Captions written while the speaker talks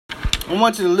I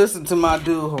want you to listen to my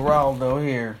dude Geraldo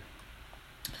here.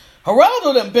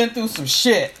 Geraldo done been through some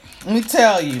shit. Let me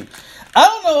tell you. I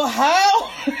don't know how.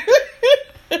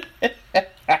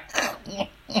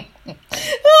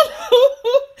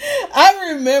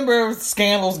 I remember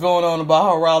scandals going on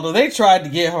about Geraldo. They tried to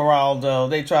get Geraldo.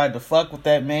 They tried to fuck with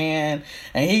that man.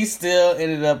 And he still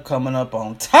ended up coming up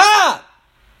on top.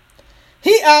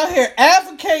 He out here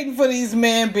advocating for these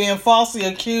men being falsely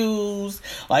accused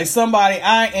like somebody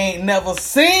I ain't never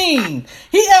seen.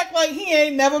 He act like he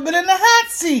ain't never been in the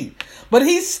hot seat. But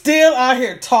he's still out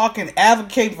here talking,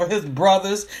 advocating for his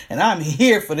brothers, and I'm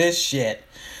here for this shit.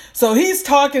 So he's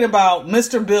talking about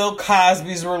Mr. Bill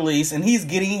Cosby's release, and he's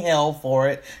getting hell for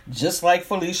it, just like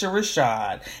Felicia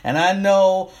Rashad. And I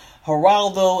know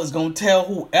Geraldo is going to tell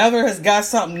whoever has got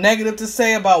something negative to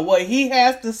say about what he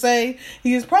has to say,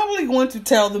 he is probably going to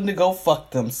tell them to go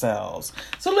fuck themselves.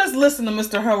 So let's listen to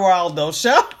Mr. Geraldo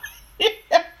show.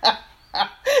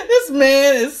 This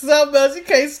man is something else. You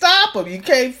can't stop him. You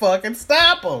can't fucking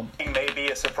stop him. It may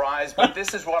be a surprise, but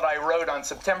this is what I wrote on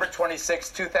September 26,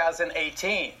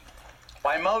 2018.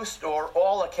 By most or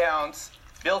all accounts,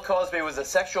 Bill Cosby was a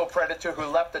sexual predator who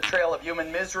left a trail of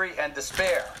human misery and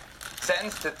despair.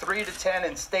 Sentenced to 3 to 10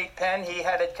 in state pen, he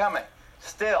had it coming.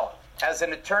 Still, as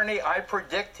an attorney, I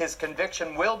predict his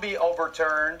conviction will be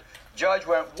overturned. Judge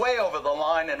went way over the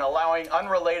line in allowing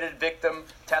unrelated victim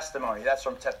testimony. That's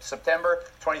from September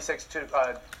 26,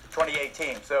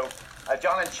 2018. So,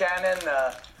 John and Shannon,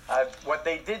 what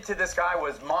they did to this guy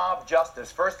was mob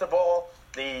justice. First of all,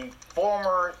 the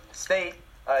former state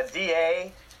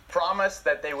DA promised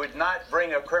that they would not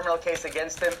bring a criminal case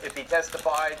against him if he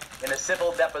testified in a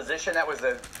civil deposition. That was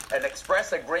an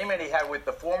express agreement he had with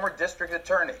the former district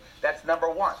attorney. That's number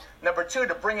one. Number two,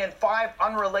 to bring in 5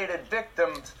 unrelated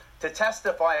victims to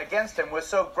testify against him was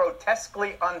so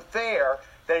grotesquely unfair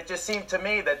that it just seemed to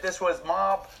me that this was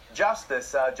mob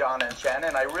justice, John and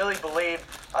Shannon. I really believe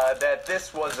that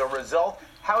this was a result.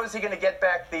 How is he going to get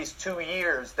back these 2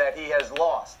 years that he has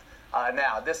lost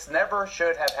now? This never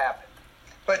should have happened.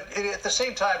 But at the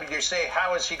same time, you say,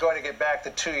 how is he going to get back the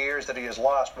 2 years that he has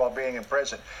lost while being in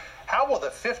prison? How will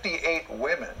the 58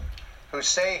 women who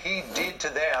say he did to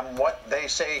them what they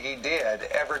say he did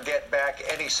ever get back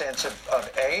any sense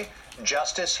of A,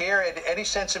 justice here, and any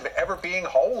sense of ever being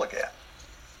whole again?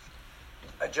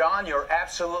 John, you're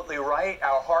absolutely right.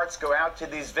 Our hearts go out to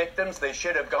these victims. They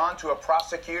should have gone to a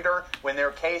prosecutor when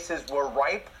their cases were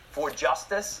ripe for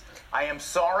justice. I am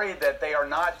sorry that they are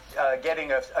not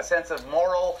getting a sense of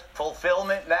moral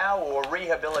fulfillment now, or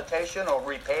rehabilitation or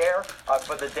repair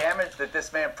for the damage that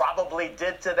this man probably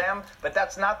did to them. But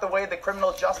that's not the way the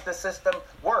criminal justice system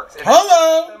works.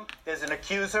 Hello! There's an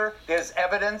accuser, there's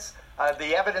evidence,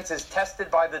 the evidence is tested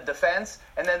by the defense,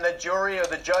 and then the jury or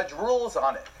the judge rules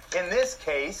on it. In this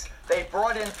case, they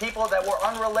brought in people that were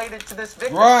unrelated to this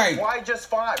victim. Right. Why just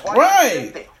 5? Why right.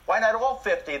 not 50? Why not all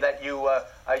 50 that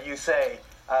you say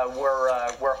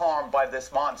were harmed by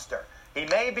this monster? He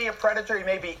may be a predator. He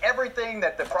may be everything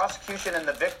that the prosecution and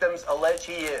the victims allege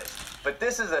he is. But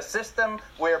this is a system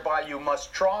whereby you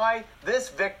must try this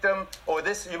victim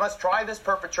you must try this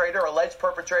perpetrator, alleged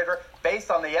perpetrator,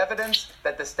 based on the evidence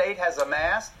that the state has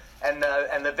amassed and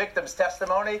the victim's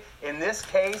testimony. In this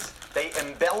case, they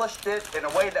embellished it in a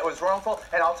way that was wrongful.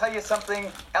 And I'll tell you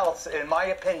something else, in my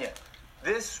opinion.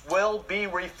 This will be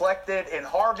reflected in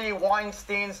Harvey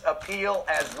Weinstein's appeal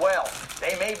as well.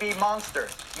 They may be monsters.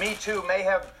 Me Too may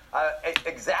have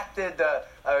exacted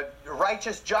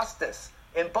righteous justice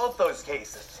in both those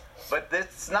cases. But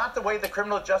it's not the way the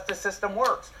criminal justice system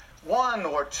works. 1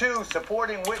 or 2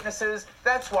 supporting witnesses,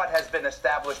 that's what has been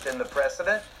established in the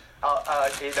precedent,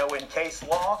 in case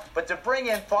law. But to bring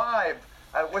in 5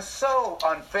 was so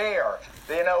unfair.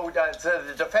 So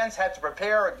the defense had to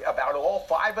prepare about all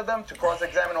 5 of them, to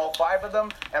cross-examine all 5 of them,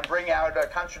 and bring out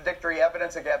contradictory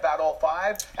evidence about all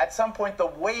 5. At some point, the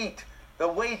weight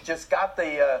just got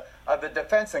the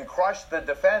defense and crushed the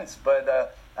defense.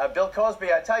 But Bill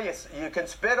Cosby, I tell you, you can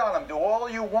spit on him, do all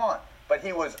you want, but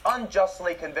he was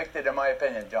unjustly convicted, in my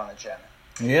opinion, John and Shannon.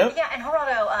 Yep. Yeah, and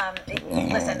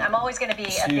Geraldo, listen, I'm always going to be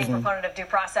a big proponent of due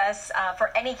process for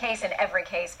any case and every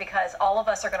case, because all of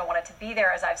us are going to want it to be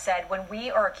there. As I've said, when we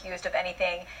are accused of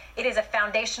anything, it is a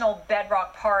foundational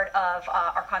bedrock part of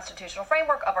our constitutional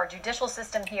framework, of our judicial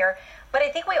system here. But I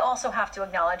think we also have to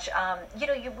acknowledge,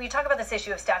 we talk about this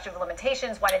issue of statute of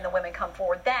limitations. Why didn't the women come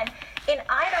forward then? In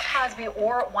either Cosby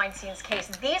or Weinstein's case,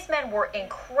 these men were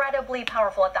incredibly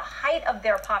powerful at the height of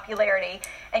their popularity.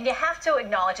 And you have to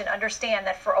acknowledge and understand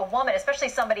that for a woman, especially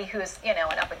somebody who's, an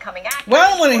up-and-coming actor. Well, I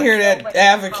don't want to hear that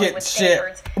advocate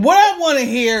shit. What I want to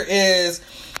hear is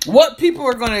What people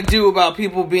are going to do about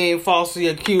people being falsely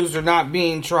accused or not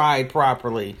being tried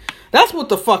properly. That's what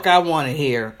the fuck I want to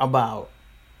hear about.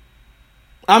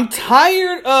 I'm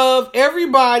tired of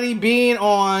everybody being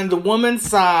on the woman's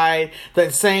side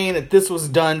that's saying that this was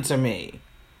done to me.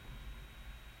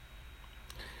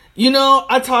 You know,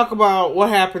 I talk about what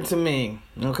happened to me.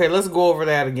 Okay, let's go over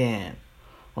that again.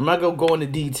 I'm not going to go into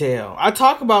detail. I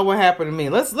talk about what happened to me.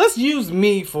 Let's use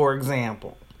me for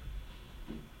example.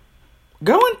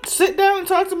 Go and sit down and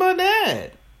talk to my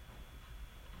dad.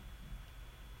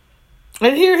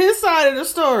 And hear his side of the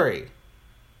story.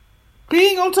 He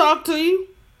ain't gonna talk to you.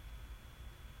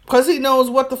 Because he knows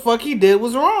what the fuck he did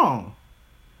was wrong.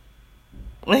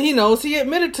 And he knows he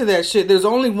admitted to that shit. There's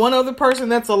only one other person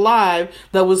that's alive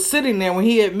that was sitting there when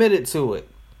he admitted to it.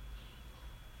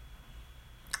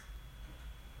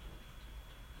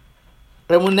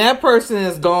 And when that person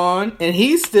is gone, and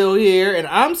he's still here, and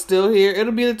I'm still here,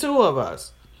 it'll be the two of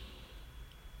us.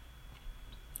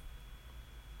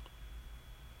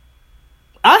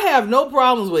 I have no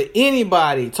problems with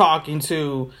anybody talking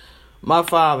to my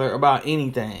father about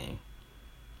anything.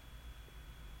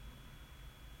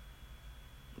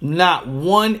 Not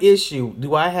one issue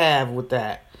do I have with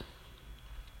that.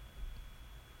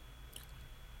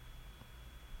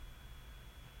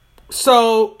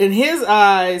 So, in his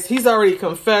eyes, he's already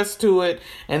confessed to it,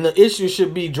 and the issue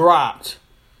should be dropped.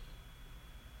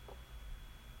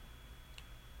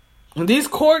 And these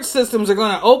court systems are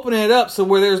going to open it up so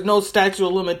where there's no statute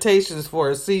of limitations for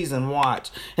a season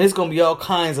watch. And it's going to be all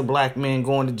kinds of black men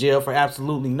going to jail for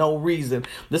absolutely no reason.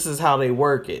 This is how they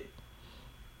work it.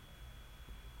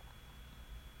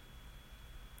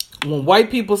 When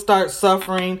white people start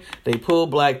suffering, they pull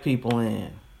black people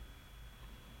in.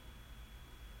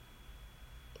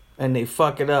 And they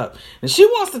fuck it up. And she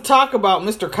wants to talk about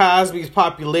Mr. Cosby's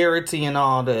popularity and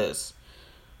all this.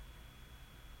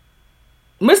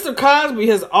 Mr. Cosby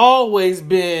has always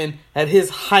been at his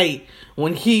height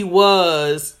when he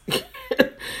was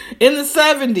in the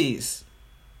 70s.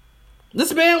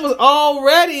 This man was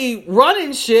already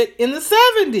running shit in the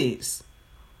 70s.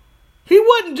 He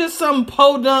wasn't just some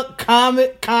podunk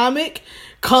comic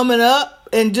coming up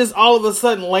and just all of a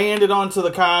sudden landed onto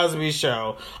the Cosby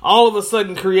Show. All of a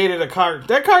sudden created a cartoon.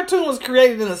 That cartoon was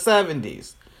created in the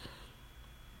 70s.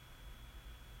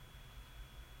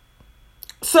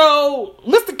 So,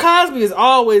 Mr. Cosby has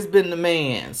always been the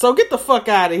man. So get the fuck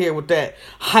out of here with that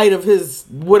height of his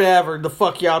whatever the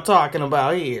fuck y'all talking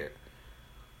about here.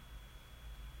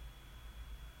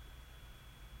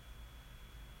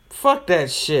 Fuck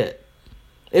that shit.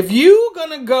 If you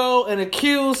gonna go and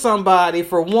accuse somebody,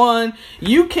 for one,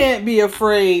 you can't be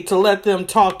afraid to let them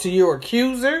talk to your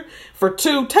accuser. For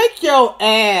two, take your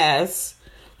ass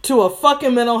to a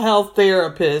fucking mental health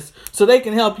therapist so they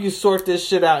can help you sort this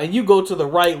shit out, and you go to the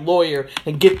right lawyer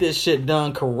and get this shit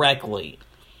done correctly.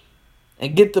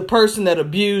 And get the person that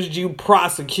abused you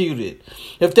prosecuted.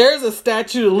 If there's a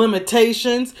statute of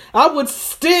limitations, I would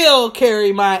still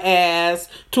carry my ass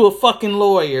to a fucking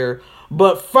lawyer.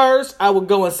 But first, I would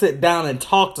go and sit down and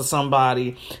talk to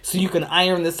somebody so you can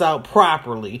iron this out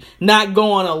properly. Not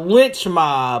go on a lynch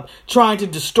mob trying to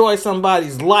destroy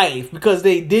somebody's life because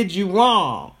they did you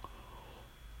wrong.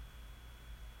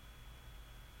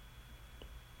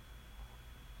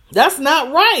 That's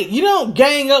not right. You don't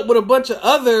gang up with a bunch of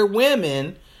other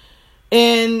women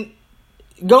and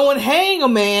go and hang a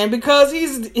man because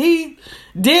he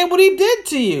did what he did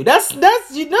to you. That's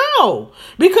you know,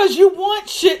 because you want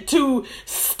shit to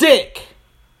stick.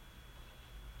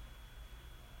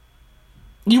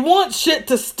 You want shit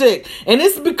to stick. And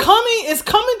it's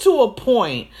coming to a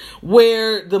point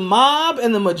where the mob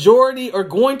and the majority are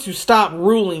going to stop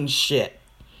ruling shit.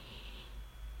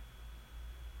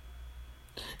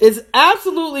 It's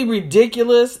absolutely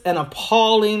ridiculous and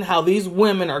appalling how these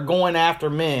women are going after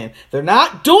men. They're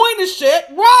not doing the shit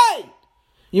right.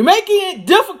 You're making it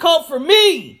difficult for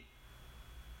me.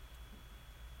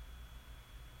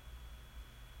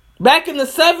 Back in the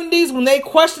 70s, when they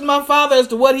questioned my father as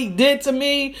to what he did to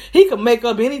me, he could make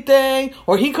up anything,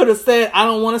 or he could have said, I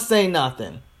don't want to say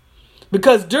nothing.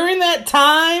 Because during that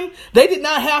time, they did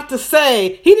not have to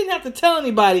say, he didn't have to tell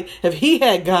anybody if he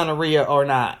had gonorrhea or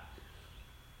not.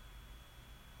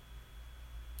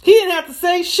 He didn't have to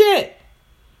say shit.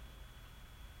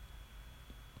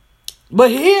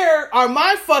 But here are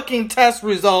my fucking test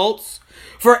results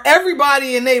for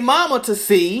everybody and their mama to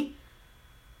see.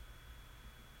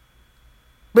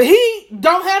 But he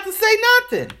don't have to say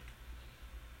nothing.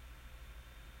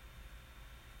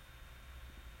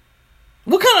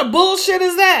 What kind of bullshit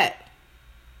is that?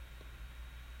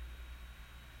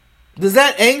 Does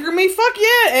that anger me? Fuck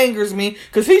yeah, it angers me.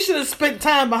 Because he should have spent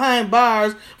time behind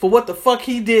bars for what the fuck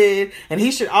he did. And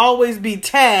he should always be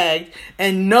tagged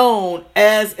and known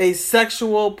as a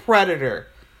sexual predator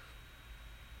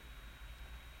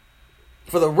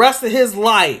for the rest of his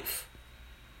life.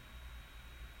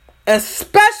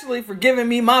 Especially for giving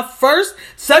me my first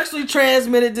sexually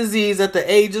transmitted disease at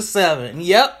the age of 7.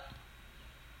 Yep.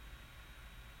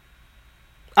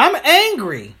 I'm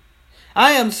angry.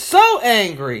 I am so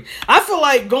angry. I feel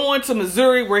like going to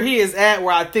Missouri where he is at,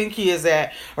 where I think he is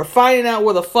at, or finding out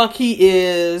where the fuck he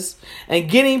is and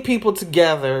getting people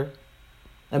together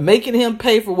and making him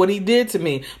pay for what he did to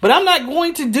me. But I'm not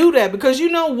going to do that because you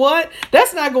know what?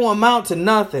 That's not going to amount to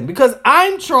nothing because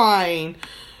I'm trying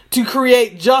to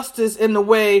create justice in the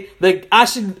way that I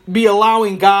should be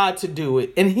allowing God to do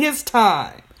it in his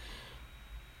time.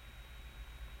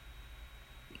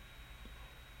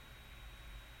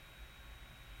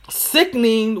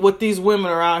 Sickening what these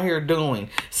women are out here doing.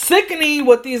 Sickening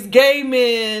what these gay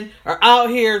men are out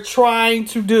here trying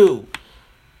to do.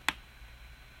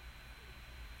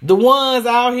 The ones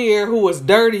out here who is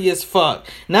dirty as fuck.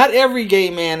 Not every gay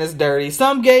man is dirty.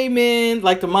 Some gay men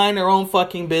like to mind their own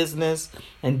fucking business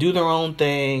and do their own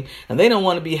thing. And they don't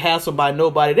want to be hassled by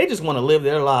nobody. They just want to live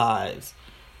their lives.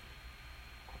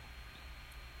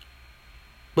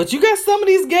 But you got some of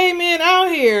these gay men out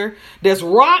here that's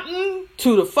rotten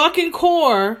to the fucking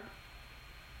core.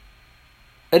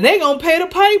 And they gonna pay the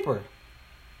piper.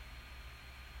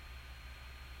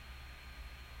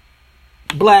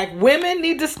 Black women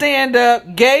need to stand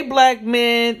up. Gay black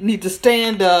men need to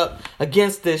stand up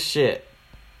against this shit.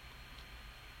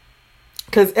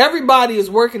 Because everybody is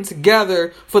working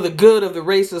together for the good of the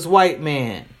racist white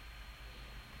man.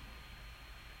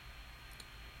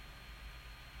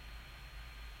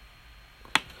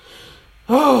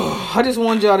 Oh, I just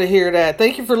wanted y'all to hear that.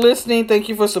 Thank you for listening. Thank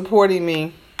you for supporting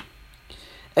me.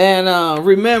 And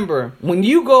remember, when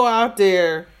you go out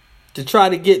there to try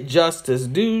to get justice,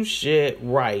 do shit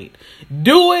right.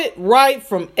 Do it right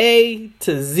from A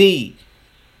to Z.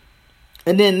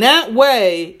 And then that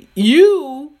way,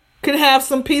 you can have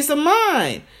some peace of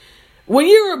mind. When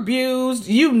you're abused,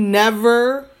 you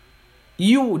never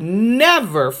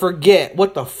forget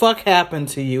what the fuck happened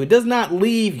to you. It does not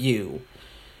leave you.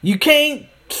 You can't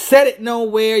set it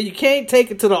nowhere. You can't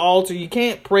take it to the altar. You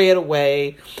can't pray it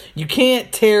away. You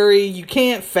can't tarry. You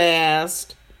can't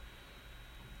fast.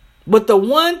 But the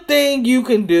one thing you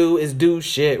can do is do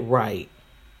shit right.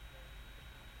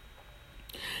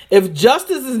 If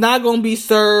justice is not going to be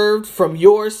served from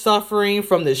your suffering,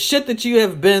 from the shit that you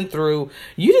have been through,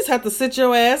 you just have to sit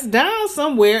your ass down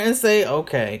somewhere and say,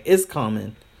 okay, it's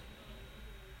coming.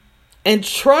 And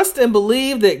trust and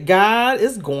believe that God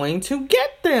is going to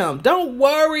get them. Don't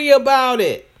worry about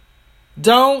it.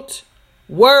 Don't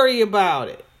worry about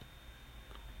it.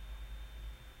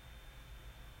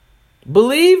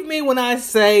 Believe me when I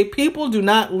say people do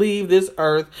not leave this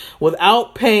earth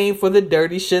without paying for the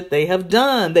dirty shit they have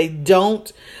done. They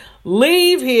don't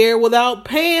leave here without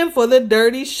paying for the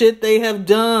dirty shit they have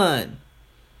done.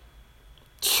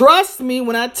 Trust me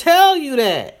when I tell you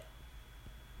that.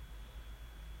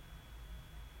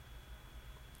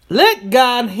 Let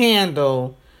God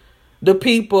handle the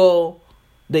people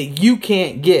that you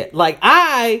can't get. Like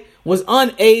I was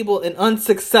unable and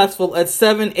unsuccessful at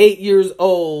 7, 8 years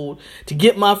old to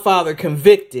get my father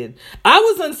convicted. I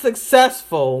was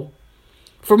unsuccessful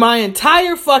for my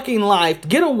entire fucking life to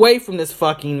get away from this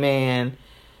fucking man.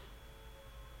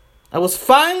 I was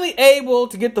finally able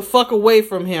to get the fuck away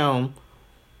from him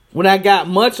when I got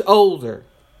much older.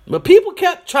 But people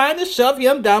kept trying to shove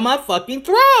him down my fucking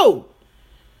throat.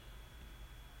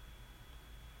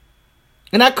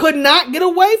 And I could not get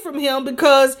away from him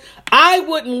because I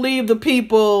wouldn't leave the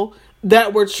people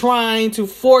that were trying to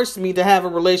force me to have a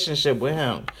relationship with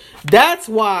him. That's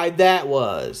why that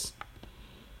was.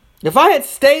 If I had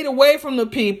stayed away from the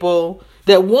people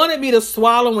that wanted me to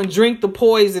swallow and drink the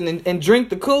poison and drink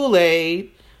the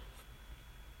Kool-Aid,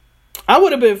 I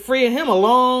would have been free of him a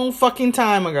long fucking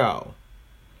time ago.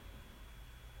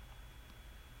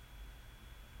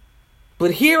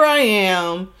 But here I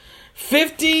am,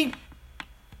 52,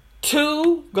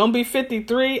 gonna be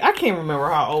 53. I can't remember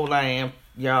how old I am,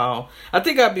 y'all. I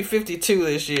think I'll be 52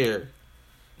 this year.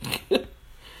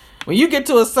 When you get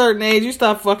to a certain age, you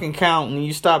stop fucking counting.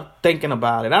 You stop thinking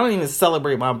about it. I don't even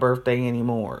celebrate my birthday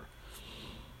anymore.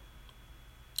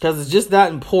 Because it's just not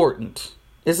important.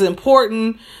 It's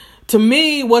important. To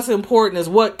me, what's important is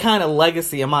what kind of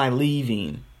legacy am I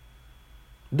leaving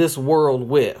this world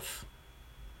with?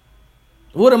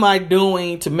 What am I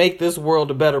doing to make this world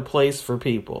a better place for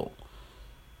people?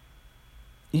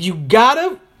 You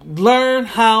gotta learn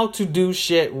how to do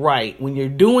shit right. When you're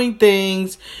doing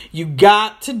things, you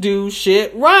got to do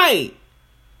shit right.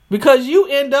 Because you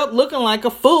end up looking like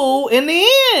a fool in the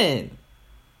end.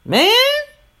 Man,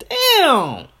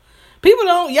 damn.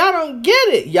 Y'all don't get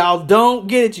it. Y'all don't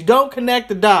get it. You don't connect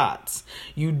the dots.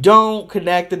 You don't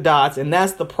connect the dots. And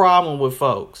that's the problem with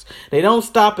folks. They don't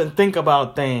stop and think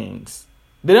about things.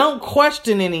 They don't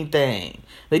question anything.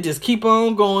 They just keep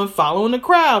on going, following the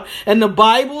crowd. And the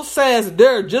Bible says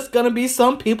there are just going to be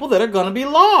some people that are going to be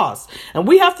lost. And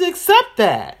we have to accept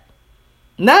that.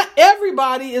 Not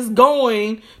everybody is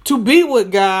going to be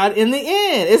with God in the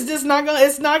end. It's just not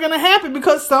going to happen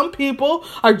because some people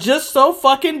are just so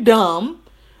fucking dumb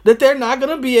that they're not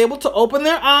going to be able to open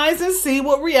their eyes and see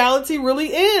what reality really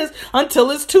is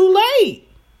until it's too late.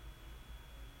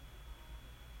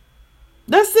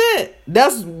 That's it.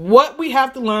 That's what we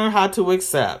have to learn how to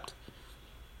accept.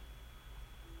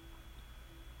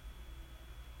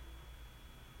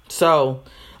 So,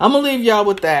 I'm going to leave y'all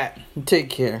with that. Take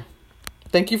care.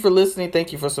 Thank you for listening.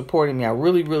 Thank you for supporting me. I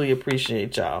really, really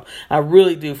appreciate y'all. I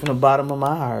really do from the bottom of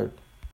my heart.